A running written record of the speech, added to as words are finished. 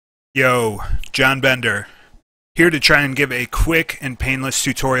Yo, John Benderr, here to try and give a quick and painless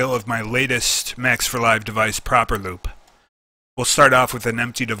tutorial of my latest Max for Live device, Properloop. We'll start off with an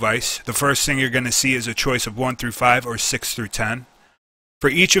empty device. The first thing you're going to see is a choice of 1 through 5 or 6 through 10. For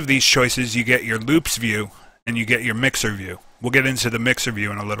each of these choices, you get your loops view and you get your mixer view. We'll get into the mixer view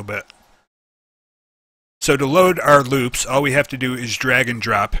in a little bit. So to load our loops, all we have to do is drag and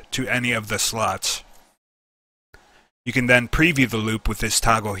drop to any of the slots. You can then preview the loop with this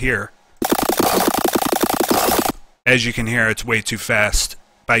toggle here. As you can hear, it's way too fast.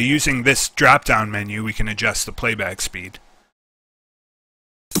 By using this drop-down menu, we can adjust the playback speed.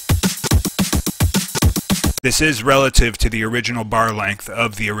 This is relative to the original bar length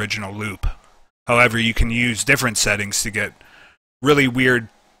of the original loop. However, you can use different settings to get really weird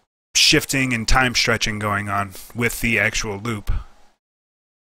shifting and time stretching going on with the actual loop.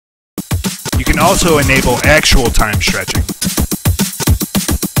 You can also enable actual time stretching,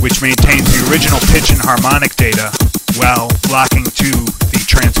 which maintains the original pitch and harmonic data while blocking to the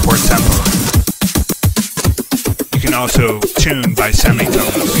transport tempo. You can also tune by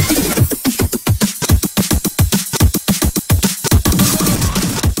semitones.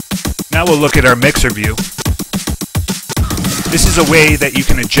 Now we'll look at our mixer view. This is a way that you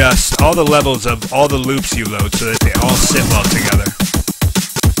can adjust all the levels of all the loops you load so that they all sit well together.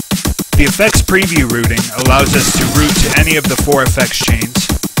 The effects preview routing allows us to route to any of the 4 effects chains.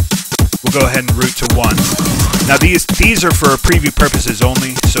 We'll go ahead and route to 1. Now these are for preview purposes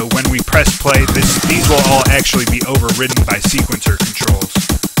only, so when we press play, these will all actually be overridden by sequencer controls.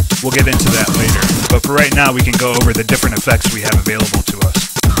 We'll get into that later, but for right now we can go over the different effects we have available to us.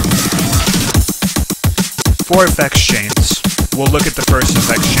 4 effects chains. We'll look at the first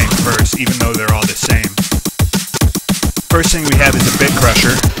effects chain first, even though they're all the same. First thing we have is a bit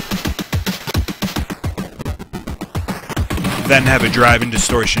crusher. Then have a drive and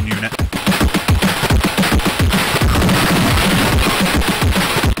distortion unit.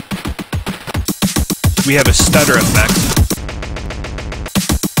 We have a stutter effect.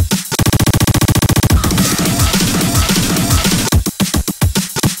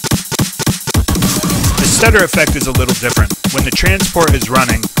 The stutter effect is a little different. When the transport is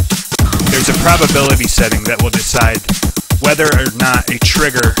running, there's a probability setting that will decide whether or not a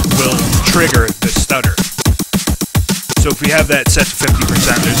trigger will trigger the stutter. So if we have that set to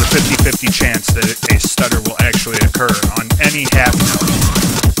 50%, there's a 50-50 chance that a stutter will actually occur on any half note.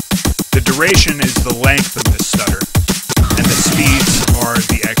 The duration is the length of the stutter, and the speeds are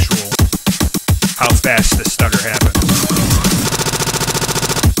the actual how fast the stutter happens.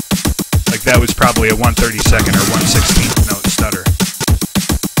 Like that was probably a 1/32nd or 1/16th note stutter.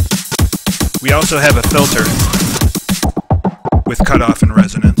 We also have a filter with cutoff and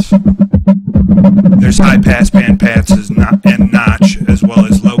resonance. There's high pass, band pass, and notch, as well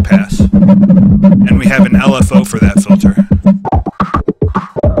as low pass. And we have an LFO for that filter.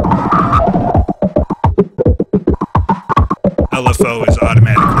 LFO is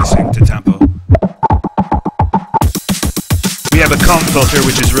automatically synced to tempo. We have a comb filter,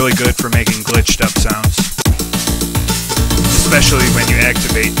 which is really good for making glitched up sounds, especially when you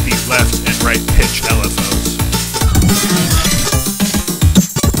activate the left and right pitch LFOs.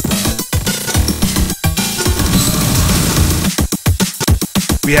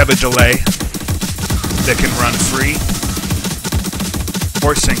 We have a delay that can run free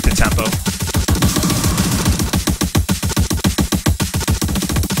or sync to tempo.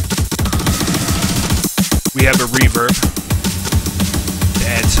 We have a reverb to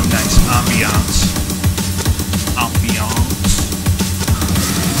add some nice ambiance.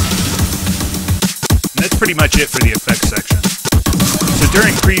 And that's pretty much it for the effects section. So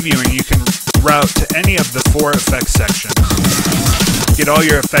during previewing, you can route to any of the 4 effects sections. Get all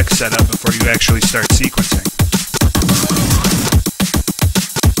your effects set up before you actually start sequencing.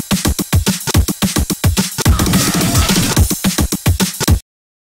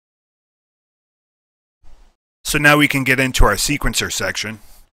 So now we can get into our sequencer section.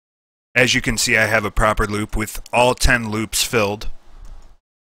 As you can see, I have a Properloop with all 10 loops filled.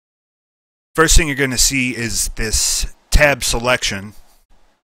 First thing you're going to see is this tab selection.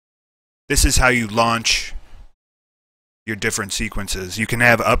 This is how you launch your different sequences. You can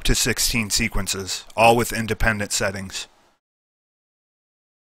have up to 16 sequences, all with independent settings.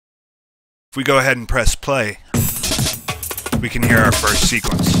 If we go ahead and press play, we can hear our first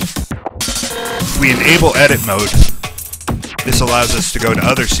sequence. If we enable edit mode, this allows us to go to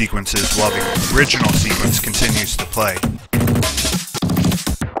other sequences while the original sequence continues to play.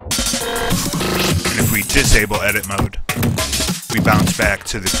 And if we disable edit mode, we bounce back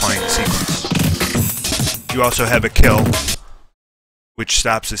to the playing sequence. You also have a kill, which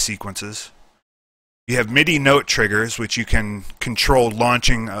stops the sequences. You have MIDI note triggers, which you can control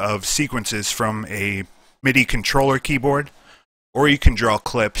launching of sequences from a MIDI controller keyboard, or you can draw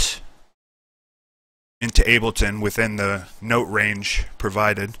clips into Ableton within the note range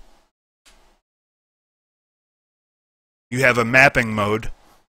provided. You have a mapping mode.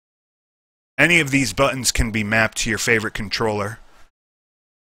 Any of these buttons can be mapped to your favorite controller.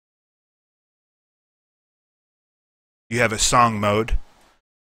 You have a song mode.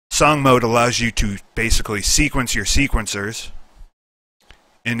 Song mode allows you to basically sequence your sequencers,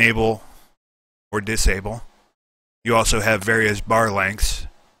 enable or disable. You also have various bar lengths,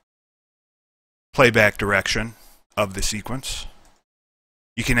 playback direction of the sequence.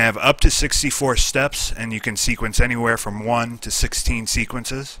 You can have up to 64 steps, and you can sequence anywhere from 1 to 16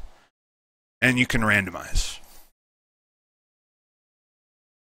 sequences, and you can randomize.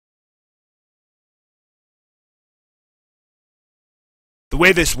 The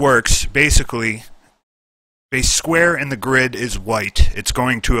way this works, basically, a square in the grid is white. It's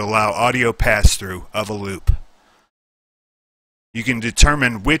going to allow audio pass-through of a loop. You can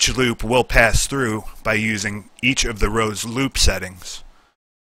determine which loop will pass through by using each of the row's loop settings.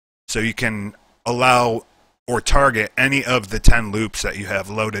 So you can allow or target any of the 10 loops that you have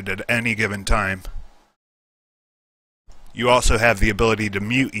loaded at any given time. You also have the ability to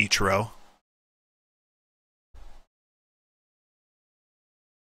mute each row.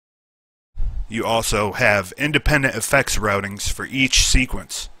 You also have independent effects routings for each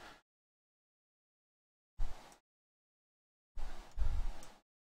sequence.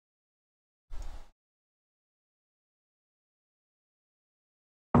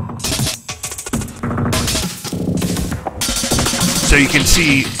 So you can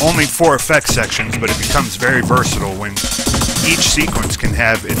see only 4 effect sections, but it becomes very versatile when each sequence can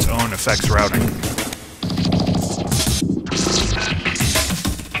have its own effects routing.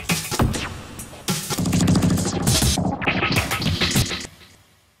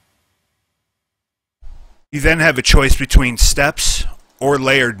 You then have a choice between steps or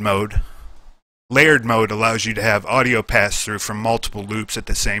layered mode. Layered mode allows you to have audio pass-through from multiple loops at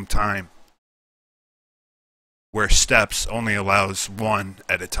the same time, where steps only allows one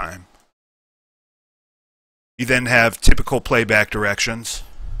at a time. You then have typical playback directions,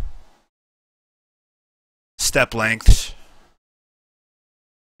 step lengths.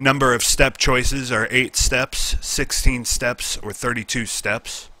 Number of step choices are 8 steps, 16 steps, or 32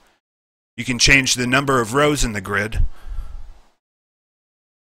 steps. You can change the number of rows in the grid.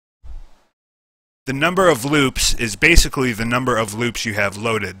 The number of loops is basically the number of loops you have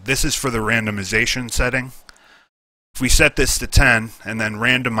loaded. This is for the randomization setting. If we set this to 10 and then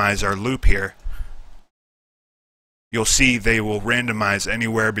randomize our loop here, you'll see they will randomize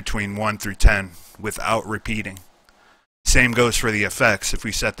anywhere between 1 through 10 without repeating. Same goes for the effects. If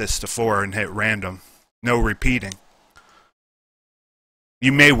we set this to 4 and hit random, no repeating.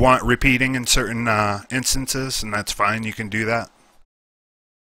 You may want repeating in certain instances, and that's fine, you can do that.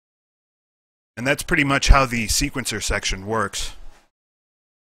 And that's pretty much how the sequencer section works.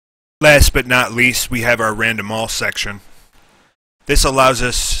 Last but not least, we have our random all section. This allows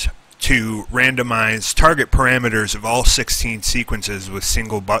us to randomize target parameters of all 16 sequences with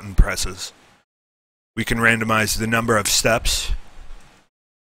single button presses. We can randomize the number of steps,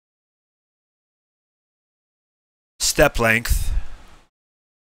 step length,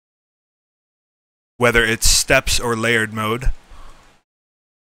 whether it's steps or layered mode,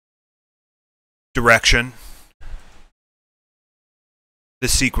 direction, the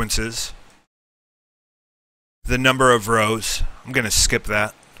sequences, the number of rows. I'm going to skip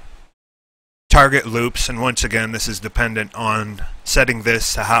that. Target loops, and once again this is dependent on setting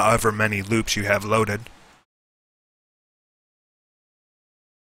this to however many loops you have loaded.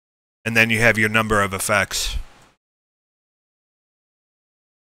 And then you have your number of effects.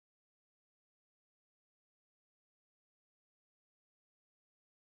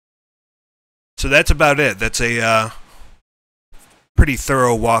 So that's about it. That's a pretty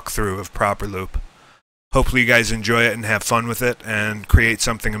thorough walkthrough of Properloop. Hopefully you guys enjoy it and have fun with it and create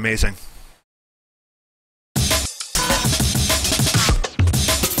something amazing.